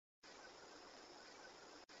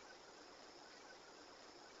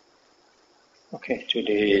Okay,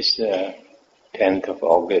 today is 10th of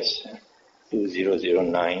August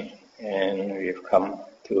 2009 and we have come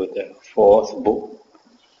to the fourth book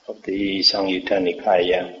of the Samyutta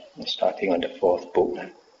Nikaya, starting on the fourth book.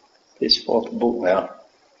 This fourth book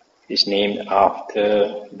is named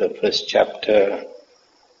after the first chapter,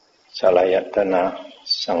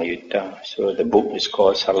 Salayatana-samyutta. So the book is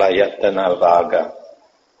called Salayatana-vaga,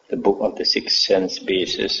 the book of the six sense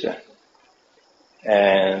bases.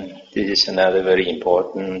 And this is another very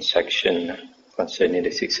important section concerning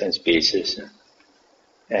the six sense bases.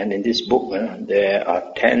 And in this book, there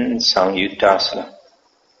are 10 samyuttas,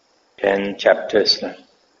 10 chapters.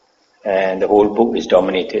 And the whole book is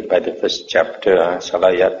dominated by the first chapter,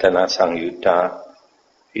 Salayatana-samyutta,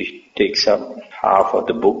 which takes up half of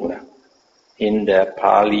the book. In the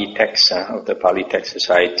Pali text of the Pali Text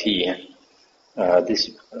Society,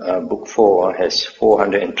 this book 4 has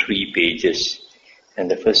 403 pages. And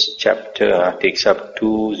the first chapter takes up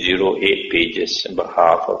 208 pages, about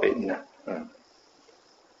half of it.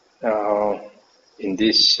 Now, in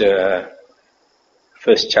this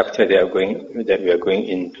first chapter that we are going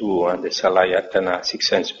into, the Salayatana six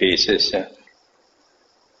sense bases,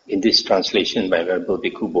 in this translation by Venerable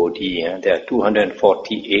Bhikkhu Bodhi, there are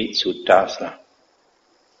 248 suttas.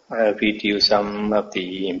 I'll read you some of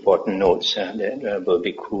the important notes that Venerable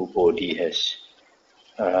Bhikkhu Bodhi has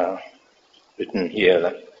written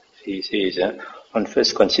here. He says, on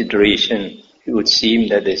first consideration, it would seem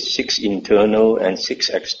that the six internal and six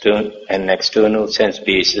external sense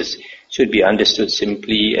bases should be understood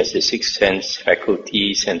simply as the six sense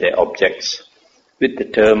faculties and their objects, with the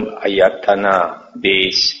term ayatana,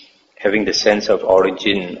 base, having the sense of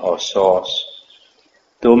origin or source.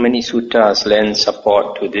 Though many suttas lend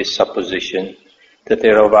support to this supposition, the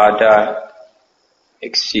Theravada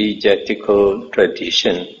exegetical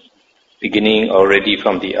tradition, beginning already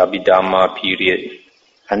from the Abhidhamma period,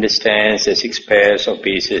 understands the six pairs of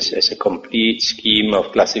bases as a complete scheme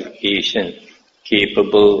of classification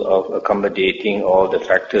capable of accommodating all the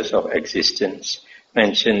factors of existence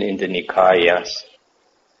mentioned in the Nikayas.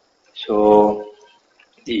 So,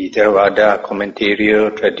 the Theravada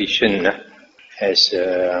commentarial tradition has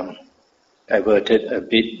diverted a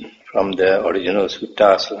bit from the original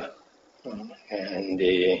suttas, and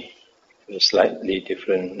they have a slightly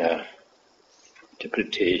different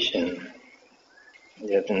interpretation.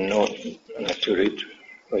 The other note to read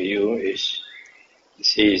for you is, it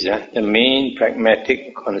says, the main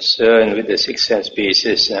pragmatic concern with the six sense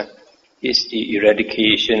bases is the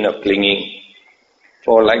eradication of clinging.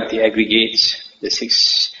 For like the aggregates, the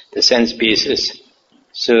sense bases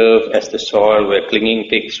serve as the soil where clinging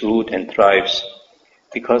takes root and thrives,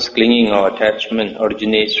 because clinging or attachment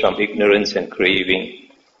originates from ignorance and craving,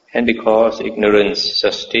 and because ignorance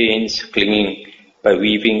sustains clinging by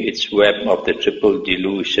weaving its web of the triple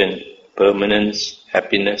delusion, permanence,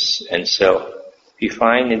 happiness, and self. We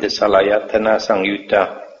find in the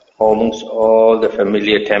Salayatana-samyutta almost all the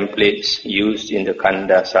familiar templates used in the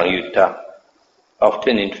Kanda-samyutta.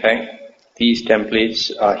 Often, in fact, these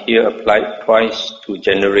templates are here applied twice to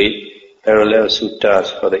generate parallel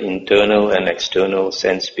suttas for the internal and external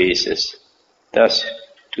sense bases. Thus,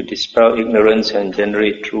 to dispel ignorance and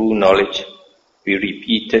generate true knowledge, we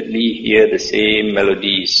repeatedly hear the same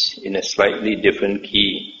melodies in a slightly different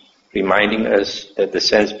key, reminding us that the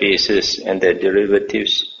sense bases and their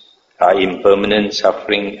derivatives are impermanent,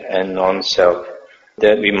 suffering, and non-self,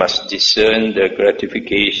 that we must discern the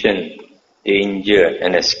gratification, danger,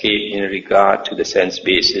 and escape in regard to the sense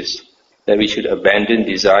bases, that we should abandon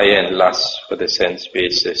desire and lust for the sense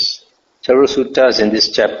bases. Several suttas in this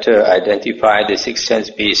chapter identify the six sense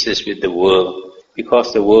bases with the world,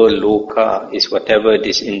 because the world loka is whatever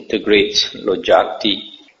disintegrates, lojati,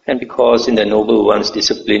 and because in the Noble One's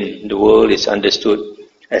discipline, the world is understood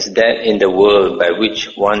as that in the world by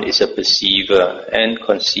which one is a perceiver and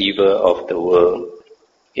conceiver of the world.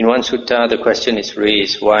 In one sutta, the question is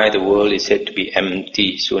raised why the world is said to be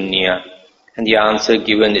empty, sunya, and the answer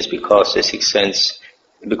given is because the six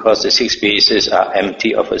bases are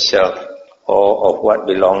empty of a self, or of what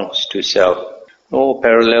belongs to self. No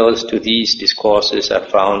parallels to these discourses are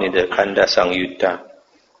found in the Kanda-samyutta.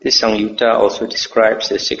 This samyutta also describes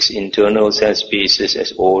the six internal sense bases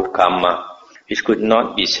as old karma, which could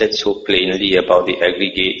not be said so plainly about the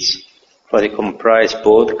aggregates, for they comprise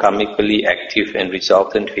both karmically active and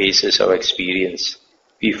resultant phases of experience.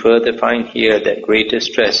 We further find here that greater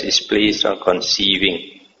stress is placed on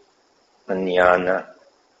conceiving, jnana,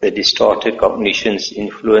 the distorted cognitions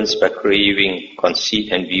influenced by craving,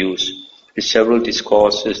 conceit, and views, with several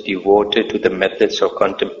discourses devoted to the methods of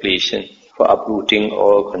contemplation for uprooting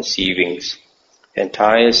all conceivings. The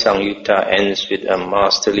entire Samyutta ends with a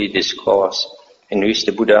masterly discourse in which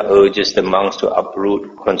the Buddha urges the monks to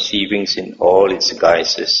uproot conceivings in all its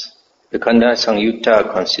guises. The Khanda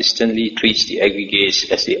Samyutta consistently treats the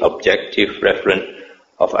aggregates as the objective referent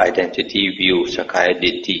of identity view, Sakkaya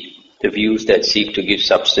Ditthi, the views that seek to give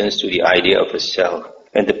substance to the idea of a self.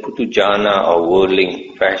 When the Putujana or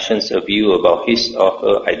worldling fashions a view about his or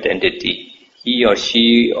her identity, he or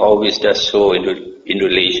she always does so in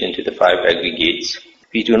relation to the five aggregates.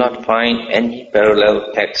 We do not find any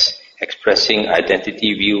parallel text expressing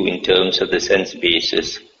identity view in terms of the sense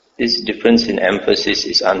basis. This difference in emphasis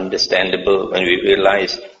is understandable when we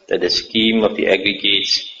realize that the scheme of the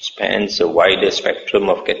aggregates spans a wider spectrum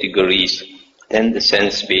of categories than the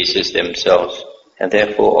sense bases themselves, and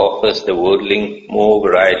therefore offers the worldling more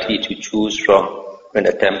variety to choose from when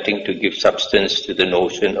attempting to give substance to the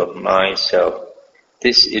notion of myself.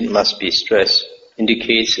 This, it must be stressed,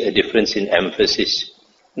 indicates a difference in emphasis,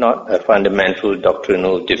 not a fundamental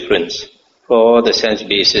doctrinal difference, for the sense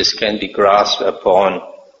basis can be grasped upon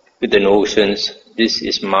with the notions, this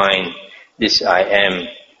is mine, this I am,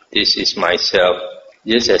 this is myself,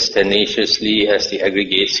 just as tenaciously as the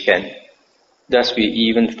aggregates can. Thus we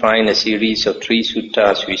even find a series of 3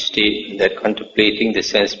 suttas which state that contemplating the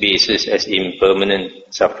sense basis as impermanent,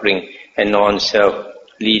 suffering, and non-self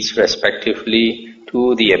leads respectively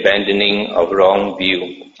to the abandoning of wrong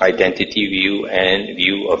view, identity view, and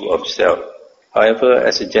view of self. However,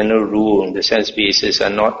 as a general rule, the sense bases are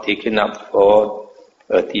not taken up for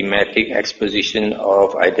a thematic exposition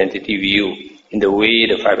of identity view in the way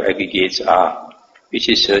the five aggregates are, which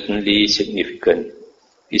is certainly significant.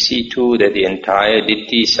 We see too that the entire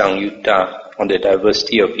Ditthi Samyutta on the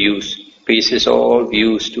diversity of views places all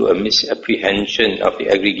views to a misapprehension of the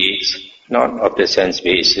aggregates, not of the sense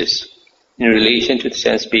basis. In relation to the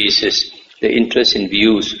sense basis, the interest in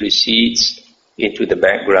views recedes into the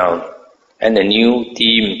background, and a new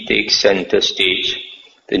theme takes center stage,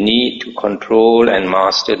 the need to control and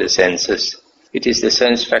master the senses. It is the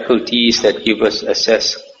sense faculties that give us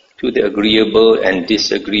access to the agreeable and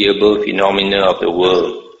disagreeable phenomena of the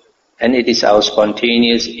world. And it is our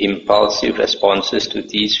spontaneous, impulsive responses to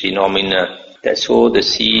these phenomena that sow the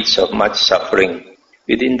seeds of much suffering.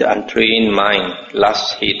 Within the untrained mind,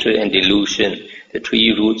 lust, hatred, and delusion, the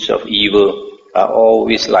 3 roots of evil, are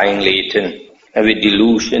always lying latent, and with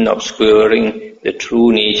delusion obscuring the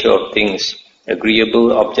true nature of things,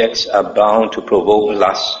 agreeable objects are bound to provoke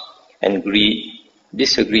lust and greed,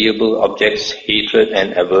 disagreeable objects hatred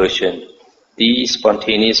and aversion. These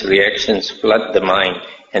spontaneous reactions flood the mind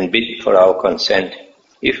and bid for our consent.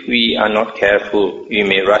 If we are not careful, we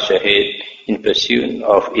may rush ahead in pursuit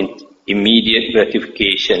of immediate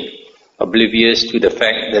gratification, oblivious to the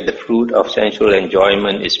fact that the fruit of sensual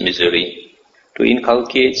enjoyment is misery. To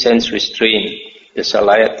inculcate sense restraint, the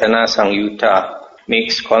Salayatana-samyutta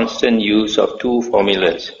makes constant use of 2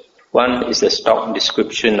 formulas. One is the stock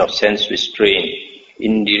description of sense restraint,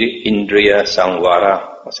 Indriya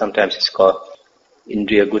Samvara, or sometimes it's called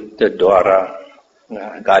Indriya Gutta Dwara,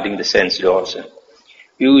 guarding the sense doors,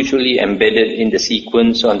 usually embedded in the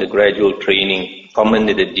sequence on the gradual training, common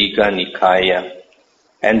in the Digha Nikaya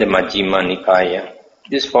and the Majjhima Nikaya.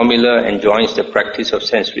 This formula enjoins the practice of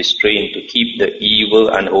sense restraint to keep the evil,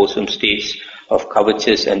 unwholesome states of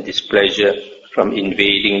covetous and displeasure from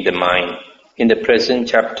invading the mind. In the present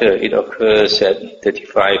chapter, it occurs at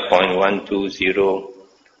 35.120,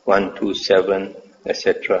 127,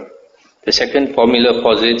 etc. The second formula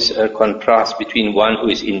posits a contrast between one who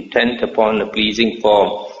is intent upon a pleasing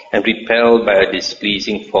form and repelled by a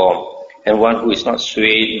displeasing form, and one who is not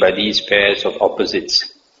swayed by these pairs of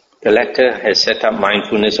opposites. The latter has set up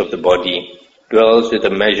mindfulness of the body, dwells with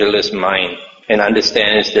a measureless mind, and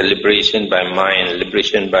understands the liberation by mind,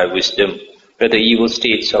 liberation by wisdom, where the evil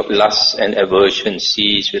states of lust and aversion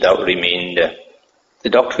cease without remainder. The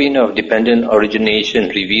doctrine of dependent origination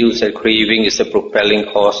reveals that craving is the propelling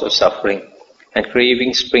cause of suffering, and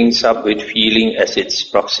craving springs up with feeling as its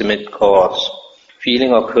proximate cause.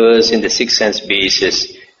 Feeling occurs in the 6 sense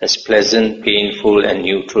bases as pleasant, painful, and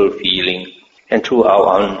neutral feeling, and through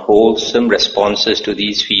our unwholesome responses to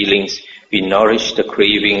these feelings, we nourish the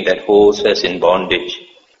craving that holds us in bondage.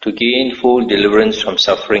 To gain full deliverance from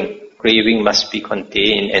suffering, craving must be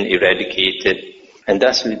contained and eradicated, and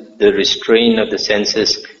thus the restraint of the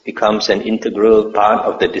senses becomes an integral part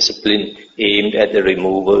of the discipline aimed at the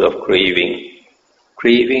removal of craving.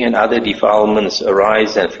 Craving and other defilements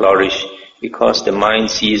arise and flourish because the mind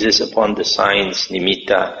seizes upon the signs,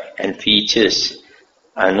 nimitta, and features,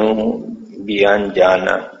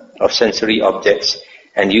 anubhyanjana, of sensory objects,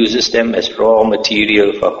 and uses them as raw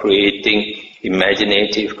material for creating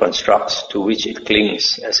imaginative constructs to which it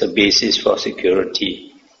clings as a basis for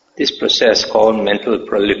security. This process, called mental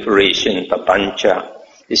proliferation, papancha,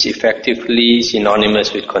 is effectively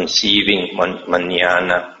synonymous with conceiving,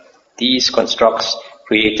 manjana. These constructs,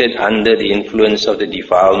 created under the influence of the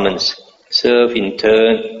defilements, serve in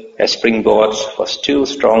turn as springboards for still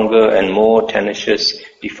stronger and more tenacious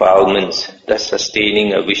defilements, thus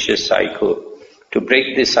sustaining a vicious cycle. To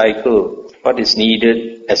break this cycle, what is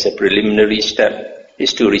needed as a preliminary step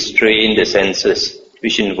is to restrain the senses,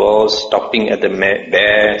 which involves stopping at the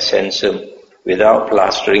bare sensum without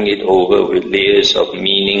plastering it over with layers of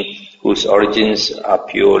meaning whose origins are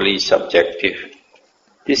purely subjective.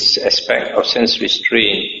 This aspect of sense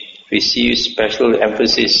restraint receives special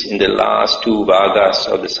emphasis in the last two vagas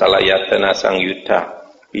of the Salayatana-samyutta,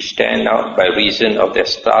 which stand out by reason of their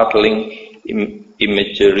startling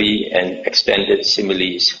imagery and extended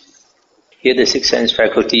similes. Here the six sense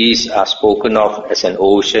faculties are spoken of as an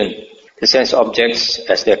ocean, the sense objects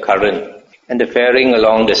as their current, and the faring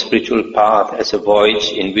along the spiritual path as a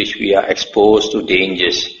voyage in which we are exposed to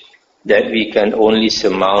dangers that we can only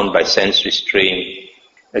surmount by sense restraint.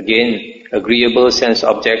 Again, agreeable sense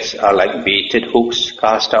objects are like baited hooks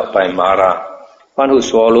cast out by Mara. One who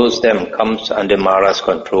swallows them comes under Mara's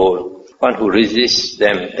control. One who resists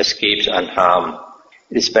them escapes unharmed.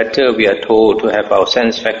 It is better, we are told, to have our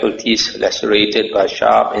sense faculties lacerated by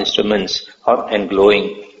sharp instruments, hot and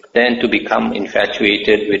glowing, than to become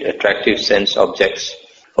infatuated with attractive sense objects,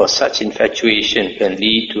 for such infatuation can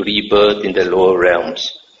lead to rebirth in the lower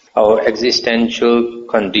realms. Our existential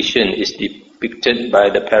condition is depicted by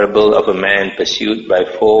the parable of a man pursued by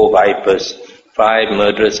 4 vipers, 5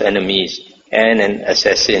 murderous enemies, and an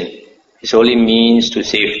assassin. His only means to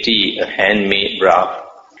safety, a handmade raft.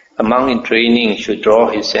 A monk in training should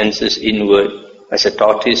draw his senses inward as a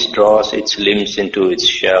tortoise draws its limbs into its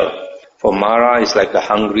shell. For Mara is like a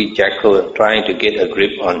hungry jackal trying to get a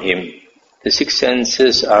grip on him. The 6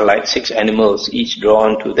 senses are like 6 animals, each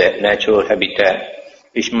drawn to their natural habitat,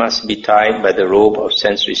 which must be tied by the rope of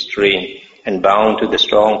sense restraint and bound to the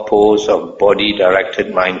strong pose of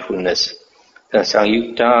body-directed mindfulness. The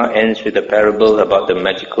Samyutta ends with a parable about the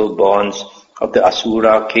magical bonds of the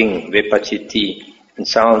Asura king Vepachiti and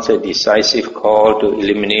sounds a decisive call to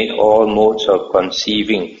eliminate all modes of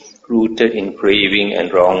conceiving rooted in craving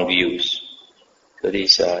and wrong views. So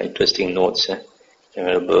these are interesting notes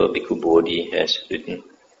Venerable Bhikkhu Bodhi has written.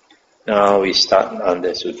 Now we start on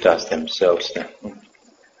the suttas themselves. We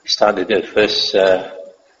start with the first Sutta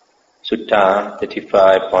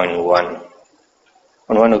 35.1.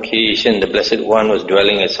 On one occasion, the Blessed One was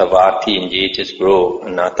dwelling at Savatthi in Jeta's Grove,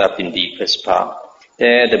 Anathapindika's park.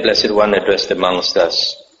 There the Blessed One addressed the monks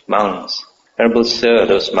thus, "Monks, Venerable Sir,"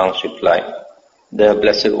 those monks replied. The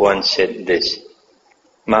Blessed One said this,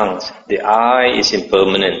 "Monks, the I is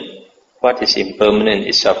impermanent. What is impermanent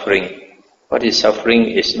is suffering. What is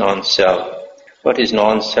suffering is non-self. What is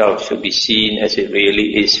non-self should be seen as it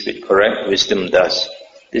really is with correct wisdom thus.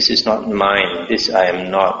 This is not mine, this I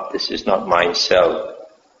am not, this is not myself.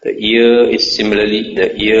 The ear is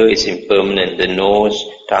impermanent. The nose,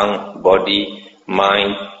 tongue, body,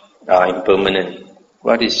 mind are impermanent.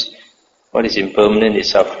 What is impermanent is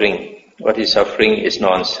suffering. What is suffering is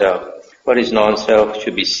non-self. What is non-self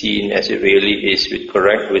should be seen as it really is with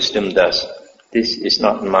correct wisdom thus. This is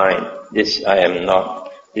not mine, this I am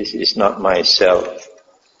not, this is not myself."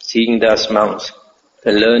 Seeing thus, monks,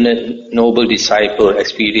 the learned noble disciple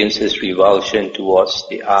experiences revulsion towards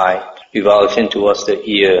the eye, revulsion towards the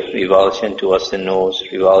ear, revulsion towards the nose,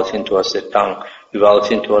 revulsion towards the tongue,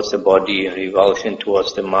 revulsion towards the body, revulsion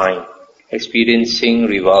towards the mind. Experiencing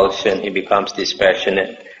revulsion, he becomes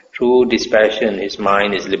dispassionate. Through dispassion, his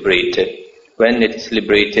mind is liberated. When it is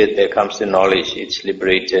liberated, there comes the knowledge it's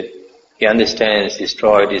liberated. He understands,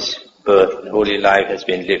 destroyed his birth, the holy life has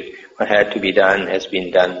been lived. What had to be done has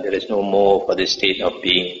been done. There is no more for this state of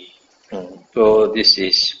being. So this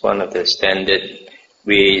is one of the standard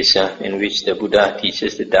ways in which the Buddha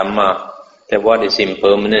teaches the Dhamma, that what is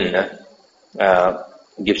impermanent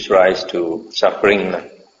gives rise to suffering,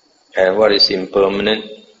 and what is impermanent,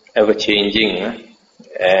 ever-changing,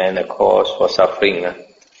 and a cause for suffering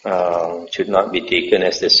should not be taken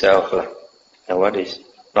as the self, and what is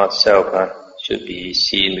not self should be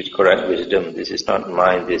seen with correct wisdom. This is not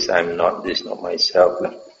mine, this I am not, this is not myself.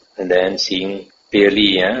 And then seeing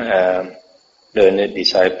clearly, learned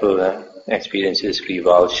disciple experiences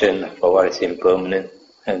revulsion for what is impermanent,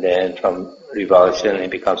 and then from revulsion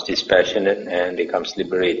it becomes dispassionate and becomes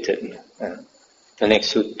liberated. The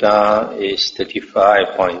next sutta is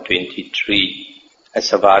 35.23. At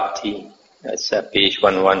Savatthi, That's page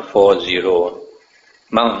 1140.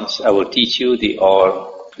 Monks, I will teach you the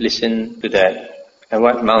all. Listen to that. And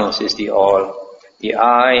what monks is the all? The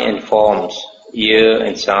eye and forms, ear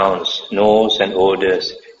and sounds, nose and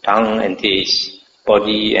odors, tongue and taste,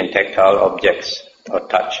 body and tactile objects or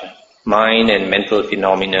touch, mind and mental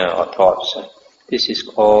phenomena or thoughts. This is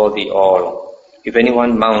called the all. If any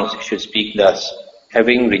one monk should speak thus,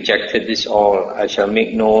 having rejected this all, I shall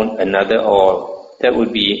make known another all, that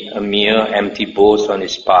would be a mere empty boast on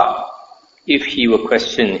his part. If he were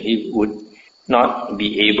questioned, he would not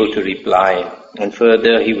be able to reply, and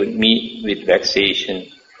further he would meet with vexation.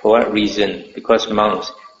 For what reason? Because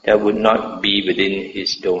monks, that would not be within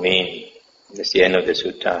his domain. That's the end of the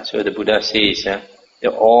sutta. So the Buddha says,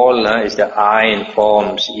 the all is the eye and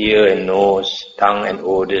forms, ear and nose, tongue and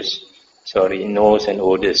odors. Nose and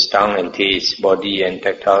odors, tongue and taste, body and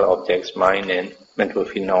tactile objects, mind and mental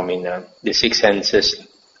phenomena. The six senses.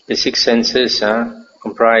 The six senses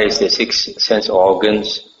comprise the six sense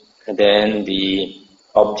organs, and then the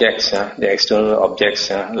objects, the external objects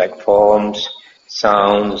like forms,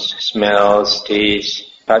 sounds, smells, taste,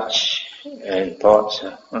 touch, and thoughts.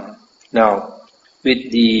 Now,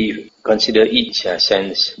 consider each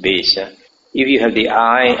sense base. If you have the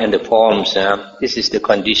eye and the forms, this is the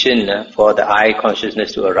condition for the eye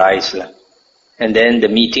consciousness to arise. And then the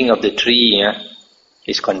meeting of the three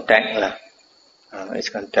is contact. It's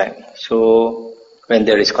contact. So when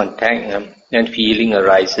there is contact, then feeling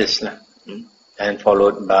arises, and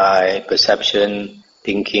followed by perception,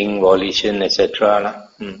 thinking, volition, etc.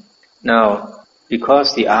 Now,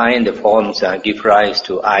 because the eye and the forms give rise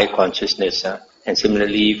to eye consciousness, and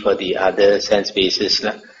similarly for the other sense bases,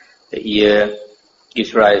 the ear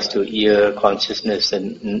gives rise to ear consciousness,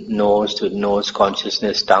 and nose to nose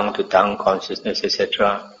consciousness, tongue to tongue consciousness,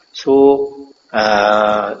 etc. So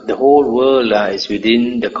the whole world is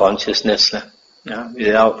within the consciousness.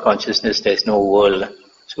 Without consciousness, there is no world.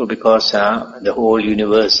 So because the whole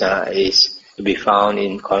universe is to be found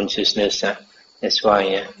in consciousness, that's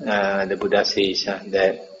why the Buddha says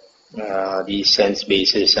that these sense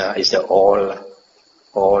bases is the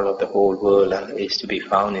all of the whole world is to be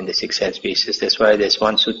found in the six sense bases. That's why there's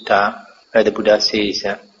one sutta where the Buddha says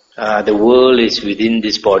the world is within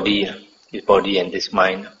this body and this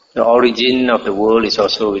mind. The origin of the world is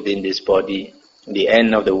also within this body. The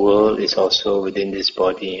end of the world is also within this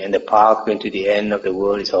body, and the path going to the end of the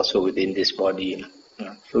world is also within this body.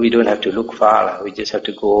 So we don't have to look far. We just have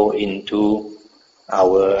to go into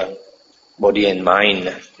our body and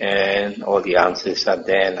mind, and all the answers are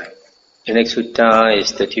there. The next sutta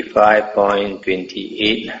is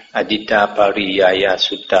 35.28, Aditta Pariyaya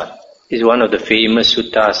Sutta. This is one of the famous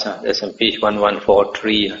suttas. That's on page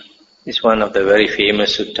 1143. It's one of the very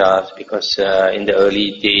famous suttas because in the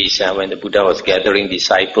early days when the Buddha was gathering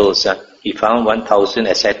disciples, he found 1,000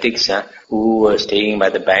 ascetics who were staying by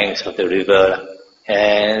the banks of the river,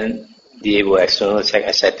 and they were external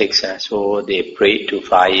ascetics. So they prayed to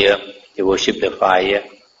fire, they worshipped the fire,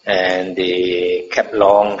 and they kept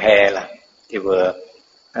long hair. They were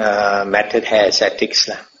matted hair ascetics,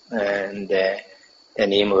 and their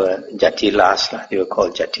name were Jatilas. They were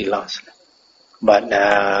called Jatilas. But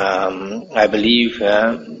I believe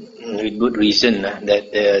with good reason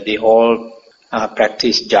that they all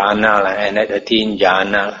practiced jhana and had attained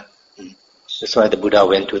jhana. That's why the Buddha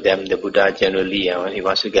went to them. The Buddha generally, when he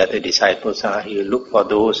wants to gather disciples, he will look for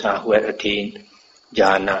those who had attained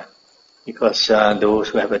jhana. Because those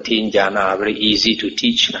who have attained jhana are very easy to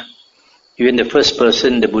teach. Even the first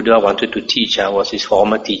person the Buddha wanted to teach was his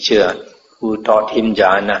former teacher who taught him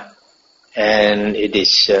jhana. And it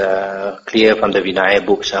is clear from the Vinaya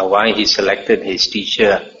books why he selected his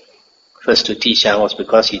teacher first to teach was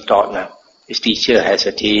because he thought his teacher has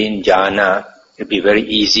attained jhana. It would be very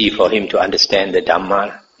easy for him to understand the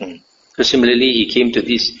Dhamma. So similarly,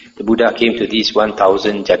 the Buddha came to these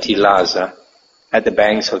 1,000 Jatilas at the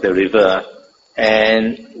banks of the river,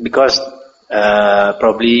 and because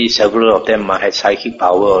probably several of them had psychic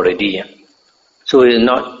power already, so it was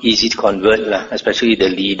not easy to convert, especially the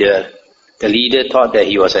leader. The leader thought that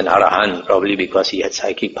he was an arahant, probably because he had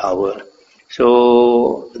psychic power.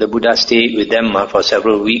 So the Buddha stayed with them for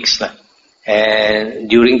several weeks, and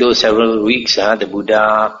during those several weeks, the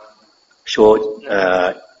Buddha showed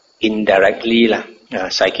indirectly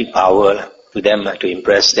psychic power to them to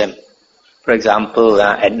impress them. For example,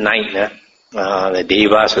 at night, the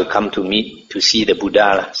Devas will come to see the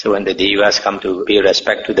Buddha. So when the Devas come to pay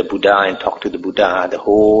respect to the Buddha and talk to the Buddha, the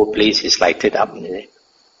whole place is lighted up.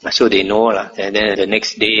 So they know. And then the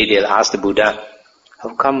next day they'll ask the Buddha,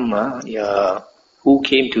 how come, who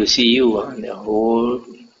came to see you? The whole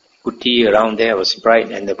kuti around there was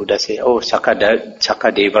bright, and the Buddha said, "Oh,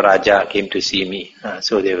 Sakadeva Raja came to see me."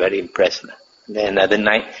 So they were very impressed. Then another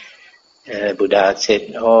night, Buddha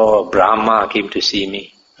said, "Oh, Brahma came to see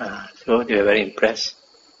me." So they were very impressed.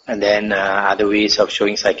 And then other ways of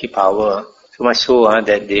showing psychic power, so much so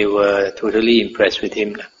that they were totally impressed with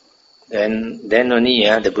him. Then only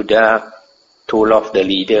the Buddha told off the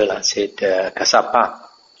leader, said, "Kassapa,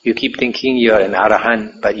 you keep thinking you are an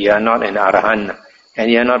arahant, but you are not an arahant,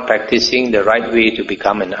 and you are not practicing the right way to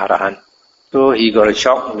become an arahant." So he got a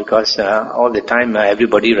shock because all the time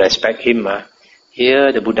everybody respect him.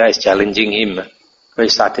 Here the Buddha is challenging him. So he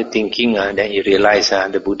started thinking, then he realized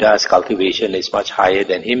the Buddha's cultivation is much higher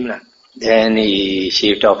than him. Then he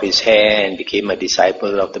shaved off his hair and became a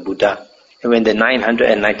disciple of the Buddha. And when the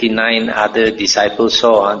 999 other disciples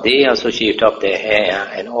saw, they also shaved off their hair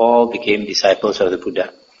and all became disciples of the Buddha.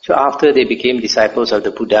 So after they became disciples of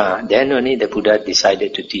the Buddha, then only the Buddha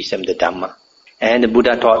decided to teach them the Dhamma. And the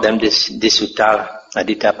Buddha taught them this sutta,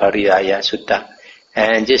 Adita Pariyaya Sutta.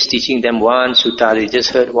 And just teaching them one sutta, they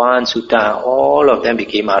just heard one sutta, all of them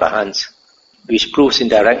became arahants, which proves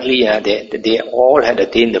indirectly that they all had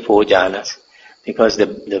attained the 4 jhanas. Because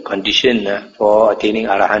the condition for attaining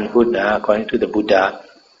arahanthood, according to the Buddha,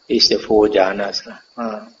 is the 4 jhanas.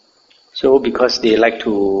 So because they like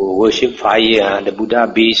to worship fire, the Buddha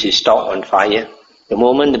based his talk on fire. The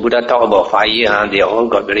moment the Buddha talked about fire, they all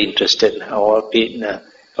got very interested, all paid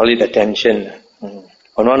solid attention.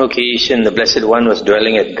 On one occasion, the Blessed One was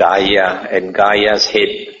dwelling at Gaya, and Gaya's head,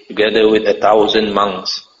 together with 1,000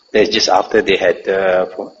 monks. That's just after they had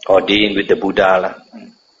ordained with the Buddha.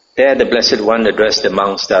 There the Blessed One addressed the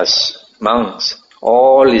monks thus, "Monks,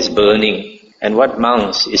 all is burning. And what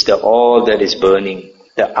monks is the all that is burning?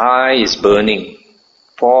 The I is burning.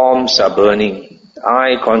 Forms are burning.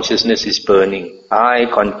 I consciousness is burning. Eye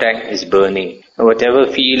contact is burning. And whatever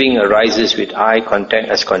feeling arises with eye contact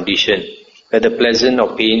as condition, whether pleasant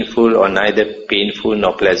or painful or neither painful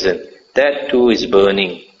nor pleasant, that too is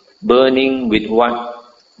burning. Burning with what?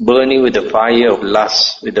 Burning with the fire of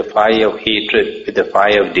lust, with the fire of hatred, with the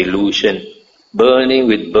fire of delusion. Burning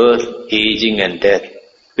with birth, aging and death,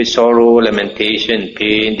 with sorrow, lamentation,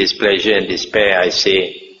 pain, displeasure and despair, I say."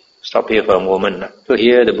 Stop here for a moment. So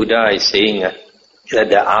here the Buddha is saying that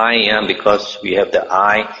the I, because we have the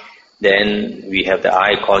I, then we have the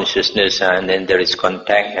I consciousness, and then there is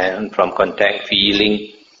contact, and from contact feeling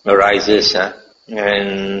arises,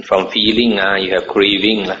 and from feeling you have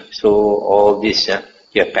craving. So all this,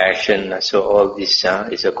 you have passion. So all this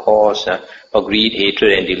is a cause for greed,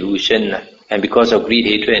 hatred and delusion. And because of greed,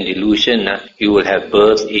 hatred and delusion, you will have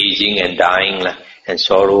birth, aging and dying, and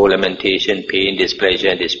sorrow, lamentation, pain, displeasure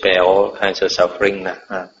and despair, all kinds of suffering.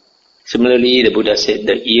 Similarly, the Buddha said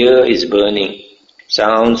the ear is burning.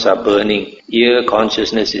 Sounds are burning, ear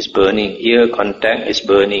consciousness is burning, ear contact is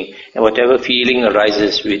burning, and whatever feeling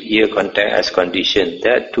arises with ear contact as condition,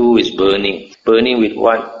 that too is burning. Burning with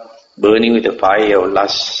what? Burning with the fire of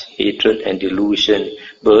lust, hatred and delusion,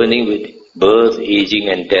 burning with birth, aging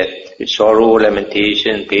and death, with sorrow,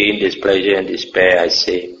 lamentation, pain, displeasure and despair, I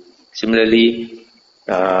say. Similarly,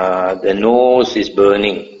 the nose is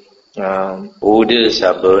burning, odors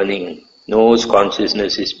are burning, nose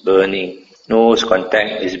consciousness is burning, nose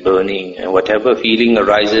contact is burning, and whatever feeling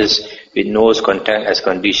arises with nose contact as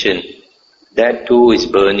condition, that too is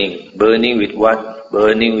burning. Burning with what?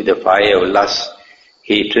 Burning with the fire of lust,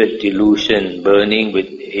 hatred, delusion, burning with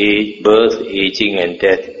birth, aging and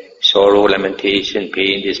death, sorrow, lamentation,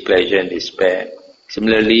 pain, displeasure and despair.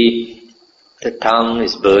 Similarly, the tongue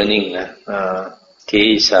is burning,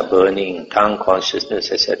 tastes are burning, tongue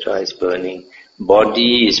consciousness, etc. is burning.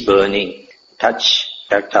 Body is burning, touch,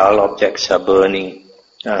 tactile objects are burning,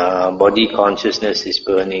 body consciousness is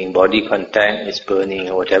burning, body contact is burning,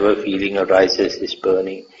 and whatever feeling arises is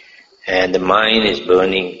burning. And the mind is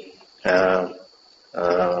burning,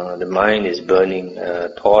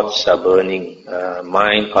 thoughts are burning,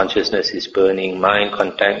 mind consciousness is burning, mind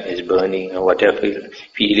contact is burning, and whatever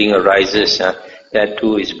feeling arises, that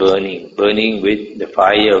too is burning. Burning with the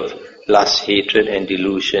fire of lust, hatred and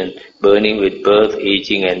delusion, burning with birth,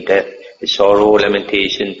 aging and death, with sorrow,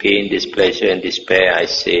 lamentation, pain, displeasure and despair, I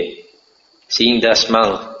say. Seeing thus,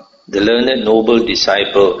 monk, the learned noble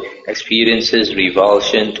disciple experiences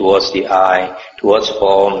revulsion towards the I, towards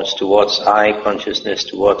forms, towards I consciousness,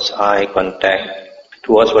 towards I contact,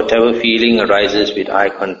 towards whatever feeling arises with I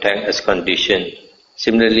contact as condition.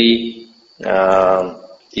 Similarly,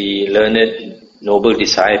 the learned noble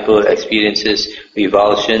disciple experiences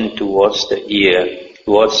revulsion towards the ear,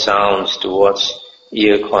 towards sounds, towards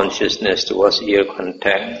ear consciousness, towards ear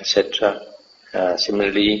contact, etc.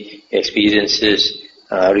 Similarly, experiences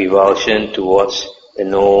revulsion towards the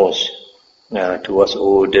nose, towards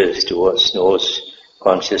odors, towards nose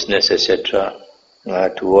consciousness, etc.,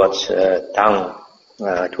 towards tongue,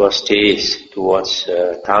 towards taste, towards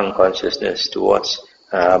tongue consciousness, towards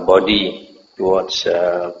body, towards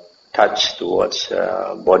touch, towards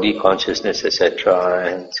body consciousness,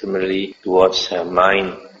 etc., and similarly towards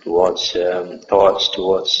mind, towards thoughts,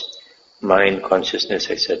 towards mind consciousness,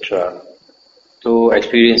 etc. So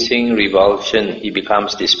experiencing revulsion, he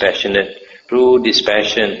becomes dispassionate. Through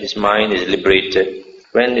dispassion, his mind is liberated.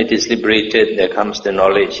 When it is liberated, there comes the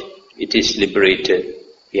knowledge. It is liberated.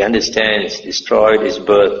 He understands, destroyed his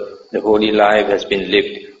birth. The holy life has been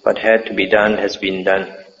lived. What had to be done has been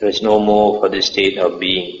done. There is no more for this state of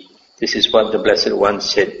being. This is what the Blessed One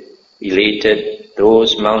said. Elated,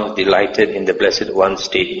 those monks delighted in the Blessed One's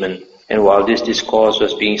statement. And while this discourse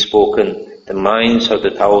was being spoken, the minds of the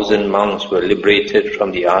 1,000 monks were liberated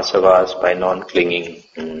from the asavas by non-clinging.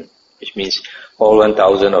 Which means all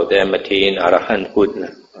 1,000 of them attain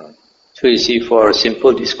arahanthood. So you see, for a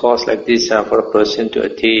simple discourse like this, for a person to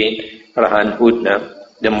attain arahanthood,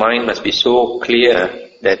 the mind must be so clear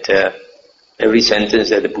that every sentence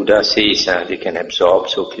that the Buddha says, they can absorb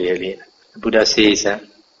so clearly. The Buddha says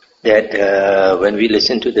that when we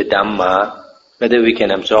listen to the Dhamma, whether we can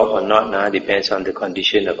absorb or not depends on the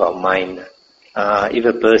condition of our mind. If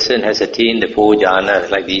a person has attained the 4 jhanas,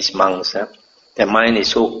 like these monks, their mind is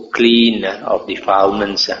so clean of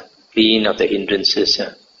defilements, clean of the hindrances.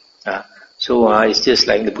 So it's just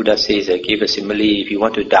like the Buddha says, I gave a simile, if you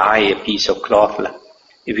want to dye a piece of cloth,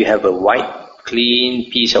 if you have a white, clean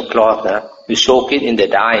piece of cloth, you soak it in the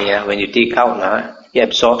dye, when you take out, it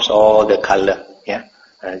absorbs all the color.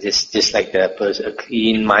 Just like a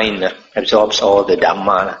clean mind absorbs all the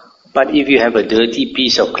Dhamma. But if you have a dirty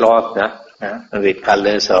piece of cloth, with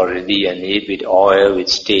colors already and it with oil, with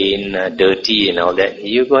stain, dirty and all that,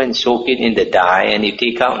 you go and soak it in the dye and you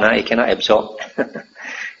take out, it cannot absorb.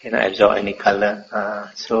 Cannot absorb any color.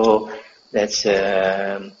 So that's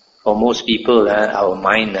for most people, our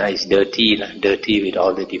mind is dirty with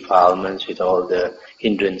all the defilements, with all the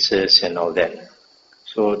hindrances and all that.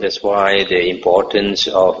 So that's why the importance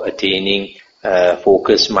of attaining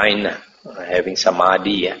focused mind, having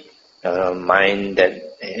samadhi, mind that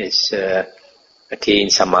is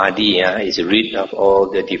attained samadhi is rid of all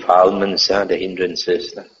the defilements, the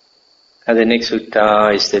hindrances. And the next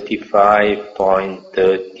sutta is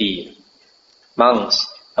 35.30. Monks,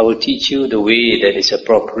 I will teach you the way that is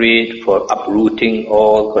appropriate for uprooting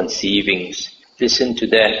all conceivings. Listen to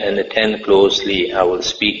that and attend closely. I will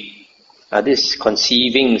speak. This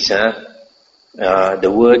conceivings,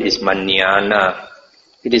 the word is mannyana.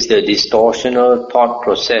 It is the distortional thought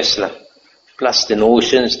process, plus the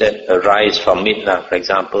notions that arise from it. For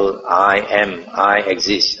example, I am, I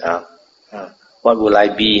exist. What will I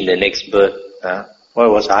be in the next birth? What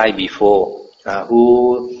was I before?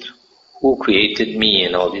 Who created me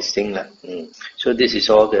and all these things? So this is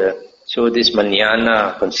all so this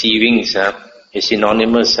mannyana, conceivings, is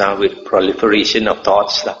synonymous with proliferation of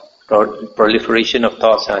thoughts. Proliferation of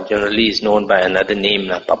thoughts generally is known by another name,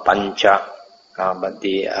 papancha, but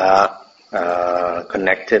they are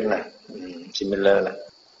connected, similar.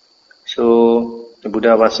 So the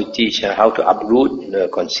Buddha wants to teach how to uproot the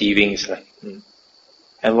conceivings.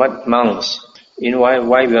 And what monks, why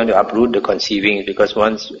we want to uproot the conceivings? Because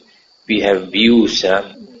once we have views,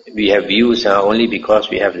 only because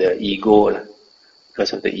we have the ego,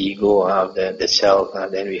 because of the ego of the self,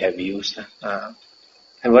 then we have views.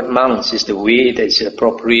 And what monks is the way that is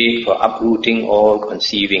appropriate for uprooting all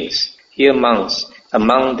conceivings. Here monks, a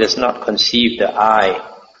monk does not conceive the I,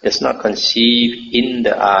 does not conceive in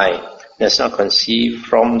the I, does not conceive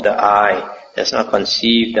from the I, does not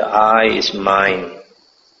conceive the I is mine.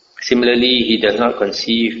 Similarly, he does not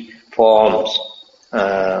conceive forms,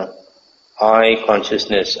 eye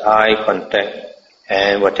consciousness, eye contact,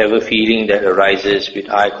 and whatever feeling that arises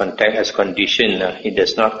with eye contact as condition, he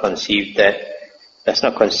does not conceive that. Does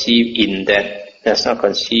not conceive in that, does not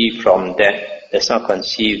conceive from that, does not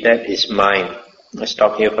conceive that is mine. Let's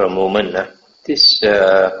stop here for a moment. This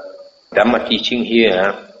Dhamma teaching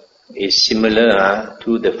here is similar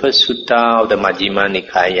to the first sutta of the Majjhima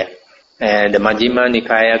Nikaya. And the Majjhima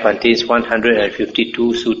Nikaya contains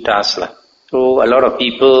 152 suttas. So a lot of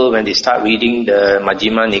people, when they start reading the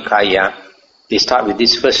Majjhima Nikaya, they start with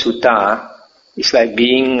this first sutta. It's like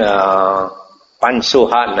being punched so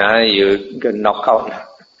hard, you get knocked out.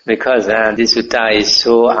 Because this sutta is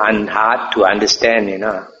so hard to understand,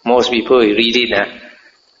 Most people read it,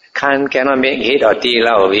 cannot make head or tail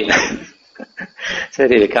out of it. So So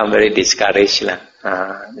they become very discouraged.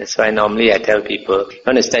 That's why normally I tell people, you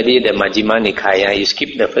want to study the Majjhima Nikaya, you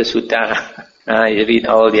skip the first sutta. You read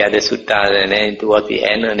all the other suttas, and then towards the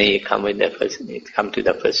end only you come to the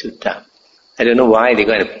first sutta. I don't know why they're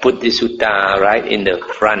going to put this sutta right in the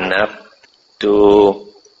front to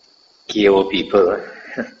kill people.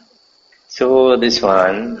 So this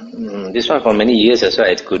one for many years also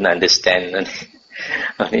I couldn't understand.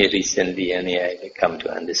 Only recently I come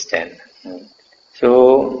to understand.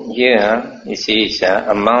 So here it says,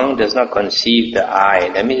 a monk does not conceive the I.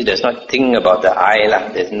 That means he does not think about the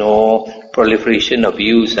I. There's no proliferation of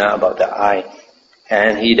views about the I.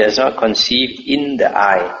 And he does not conceive in the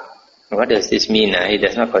I. What does this mean? He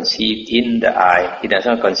does not conceive in the I. He does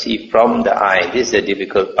not conceive from the I. This is the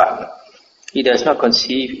difficult part. He does not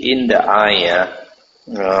conceive in the I.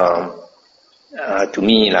 To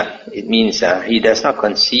me, it means he does not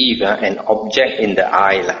conceive an object in the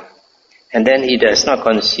I. And then he does not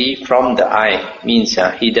conceive from the I, means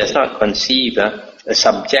he does not conceive a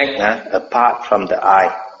subject apart from the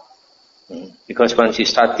I. Because once you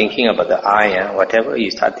start thinking about the I, whatever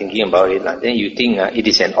you start thinking about it, then you think it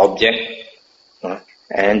is an object.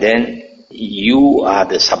 And then you are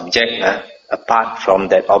the subject apart from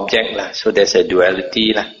that object. So there's a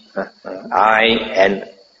duality. I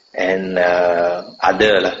and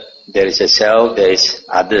other. There is a self, there is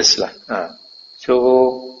others.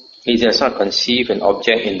 So he does not conceive an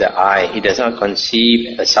object in the I. He does not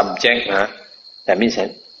conceive a subject. That means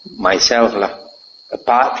myself.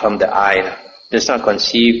 Apart from the I. Does not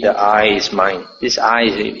conceive the I is mine. This I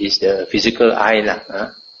is the physical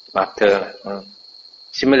I. Mahathera.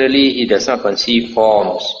 Similarly, he does not conceive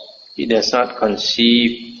forms. He does not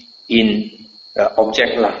conceive in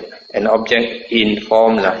object. An object in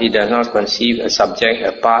form. He does not conceive a subject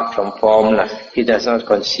apart from form. He does not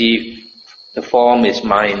conceive the form is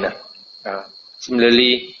mine.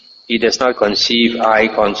 Similarly, he does not conceive I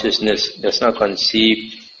consciousness, does not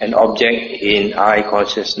conceive an object in I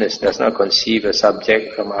consciousness, does not conceive a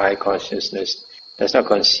subject from I consciousness, does not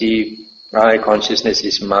conceive I consciousness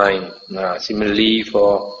is mine. Similarly,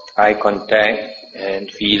 for eye contact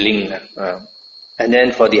and feeling. And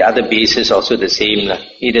then for the other bases also the same.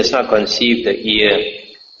 He does not conceive the ear,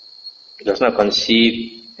 he does not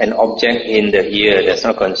conceive an object in the ear, does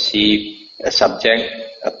not conceive a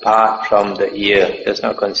subject apart from the ear, does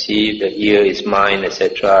not conceive the ear is mine,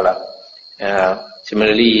 etc.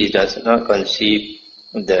 Similarly, he does not conceive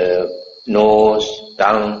the nose,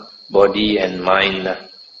 tongue, body and mind,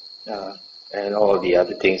 and all the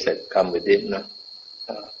other things that come with it.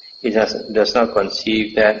 He does not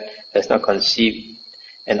conceive that, does not conceive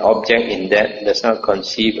an object in that, does not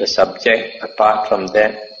conceive a subject apart from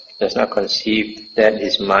that, does not conceive that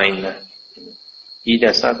is mine. He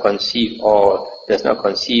does not conceive all, does not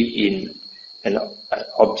conceive in an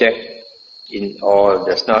object in all,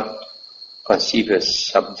 does not conceive a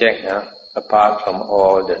subject apart from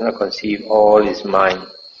all, does not conceive all is mine.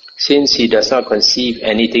 Since he does not conceive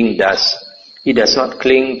anything thus, he does not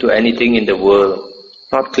cling to anything in the world.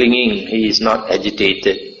 Not clinging, he is not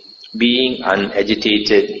agitated. Being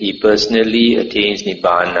unagitated, he personally attains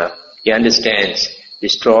Nibbana. He understands,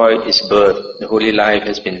 destroyed is birth, the holy life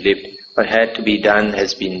has been lived. What had to be done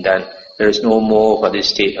has been done. There is no more for this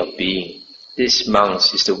state of being. This,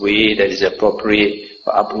 monks, is the way that is appropriate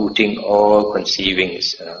for uprooting all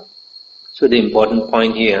conceivings. So the important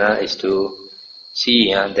point here is to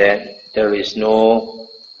see that there is no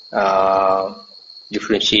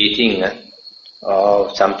differentiating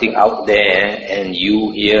of something out there and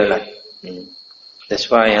you here. That's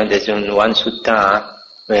why there's one sutta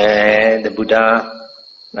where the Buddha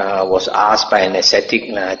was asked by an ascetic,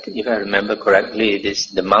 if I remember correctly,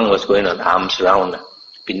 the monk was going on alms round,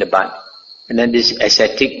 Pindabat. And then this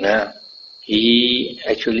ascetic, he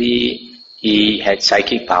had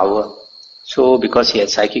psychic power. So because he had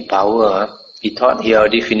psychic power, he thought he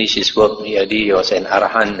already finished his work, he already was an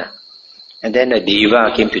arahant. And then the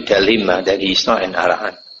Deva came to tell him that he is not an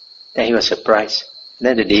arahant. Then he was surprised.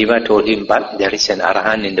 Then the Deva told him, but there is an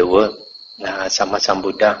arahant in the world,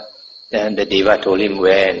 Sambuddha. Then the Deva told him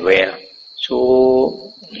where and where.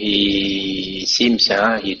 So he seems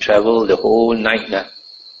he traveled the whole night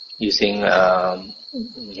using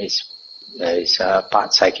his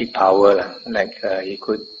part psychic power. He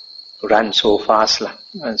could run so fast.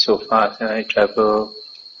 He traveled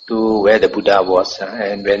to where the Buddha was.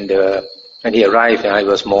 And when he arrived, it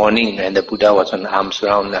was morning and the Buddha was on alms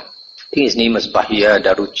round. I think his name was Bahya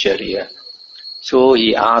Darucharya. So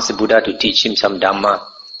he asked the Buddha to teach him some Dhamma.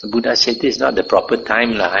 The Buddha said, this is not the proper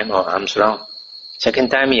time, I'm on arms round. Second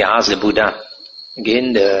time he asked the Buddha.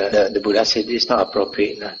 Again the Buddha said, this is not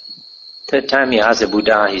appropriate. Third time he asked the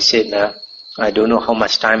Buddha, he said, I don't know how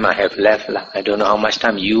much time I have left. I don't know how much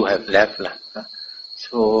time you have left.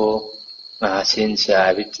 So, since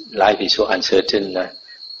life is so uncertain,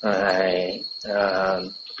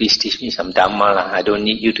 please teach me some Dhamma. I don't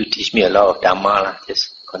need you to teach me a lot of Dhamma,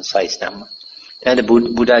 just concise Dhamma. Then the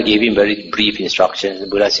Buddha gave him very brief instructions. The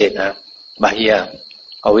Buddha said, Bahya,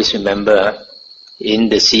 always remember, in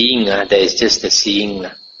the seeing, there is just the seeing.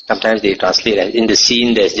 Sometimes they translate as, in the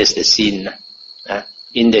seen, there is just the seen.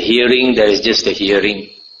 In the hearing, there is just the hearing.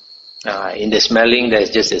 In the smelling, there is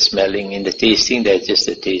just the smelling. In the tasting, there is just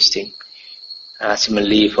the tasting.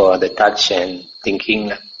 Similarly, for the touch and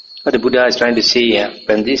thinking. What the Buddha is trying to say,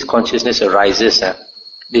 when this consciousness arises,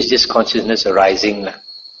 this just consciousness arising.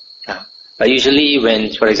 But usually,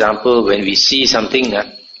 when, for example, when we see something,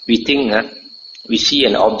 we think we see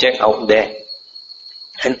an object out there,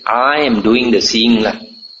 and I am doing the seeing,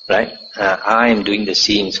 right? I am doing the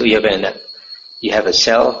seeing. So you have a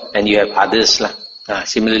self and you have others.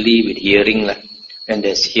 Similarly, with hearing, when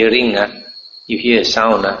there's hearing, you hear a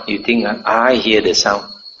sound, you think I hear the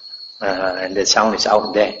sound, and the sound is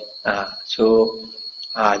out there. So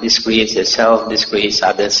this creates the self, this creates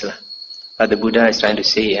others. But the Buddha is trying to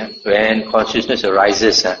say, when consciousness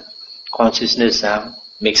arises, consciousness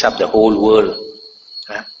makes up the whole world.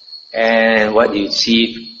 And what you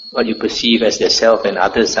see, what you perceive as the self and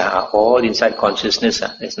others are all inside consciousness.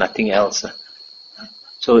 There's nothing else.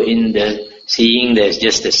 So in the seeing, there's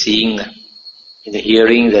just the seeing. In the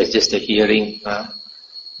hearing, there's just the hearing.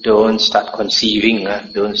 Don't start conceiving.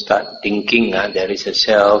 Don't start thinking. There is a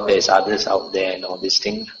self, there's others out there, and all these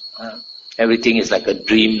things. Everything is like a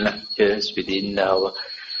dream, just within our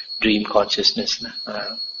dream consciousness.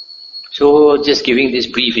 So just giving these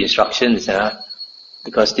brief instructions,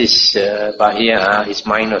 because this Bahya, his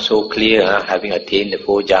mind was so clear, having attained the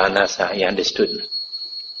 4 jhanas, he understood,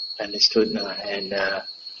 and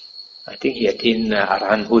I think he attained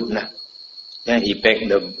arahanthood. Then he begged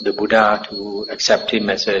the Buddha to accept him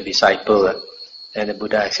as a disciple, and the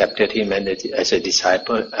Buddha accepted him as a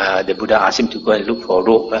disciple. The Buddha asked him to go and look for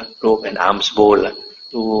rope and alms bowl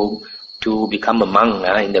to become a monk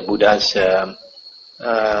in the Buddha's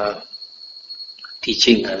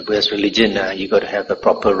teaching, Buddha's religion. You got to have a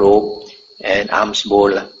proper robe and alms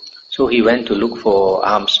bowl. So he went to look for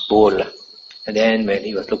alms bowl, and then when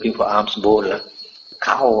he was looking for alms bowl, a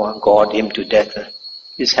cow gored him to death.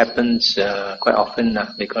 This happens quite often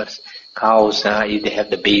because cows, if they have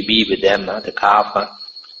the baby with them, the calf,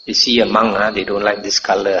 they see a monk, they don't like this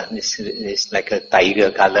color. It's like a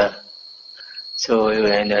tiger color. So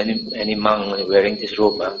when any monk wearing this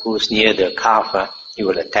robe goes near the calf, he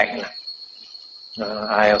will attack.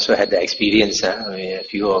 I also had the experience. A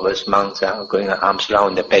few of us monks going arms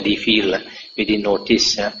round the paddy field. We didn't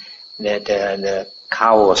notice that the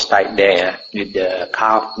cow was tied there with the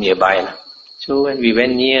calf nearby. So when we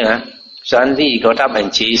went near, suddenly he got up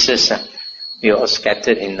and chased us. We all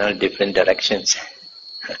scattered in all different directions.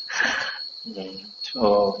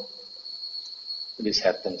 So this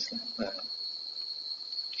happens.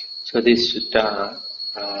 So this sutta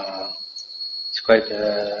is quite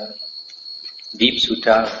a deep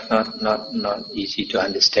sutta, not easy to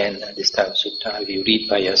understand. This type of sutta, if you read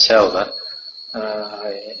by yourself,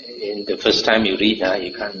 in the first time you read,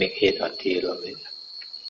 you can't make head or tail of it.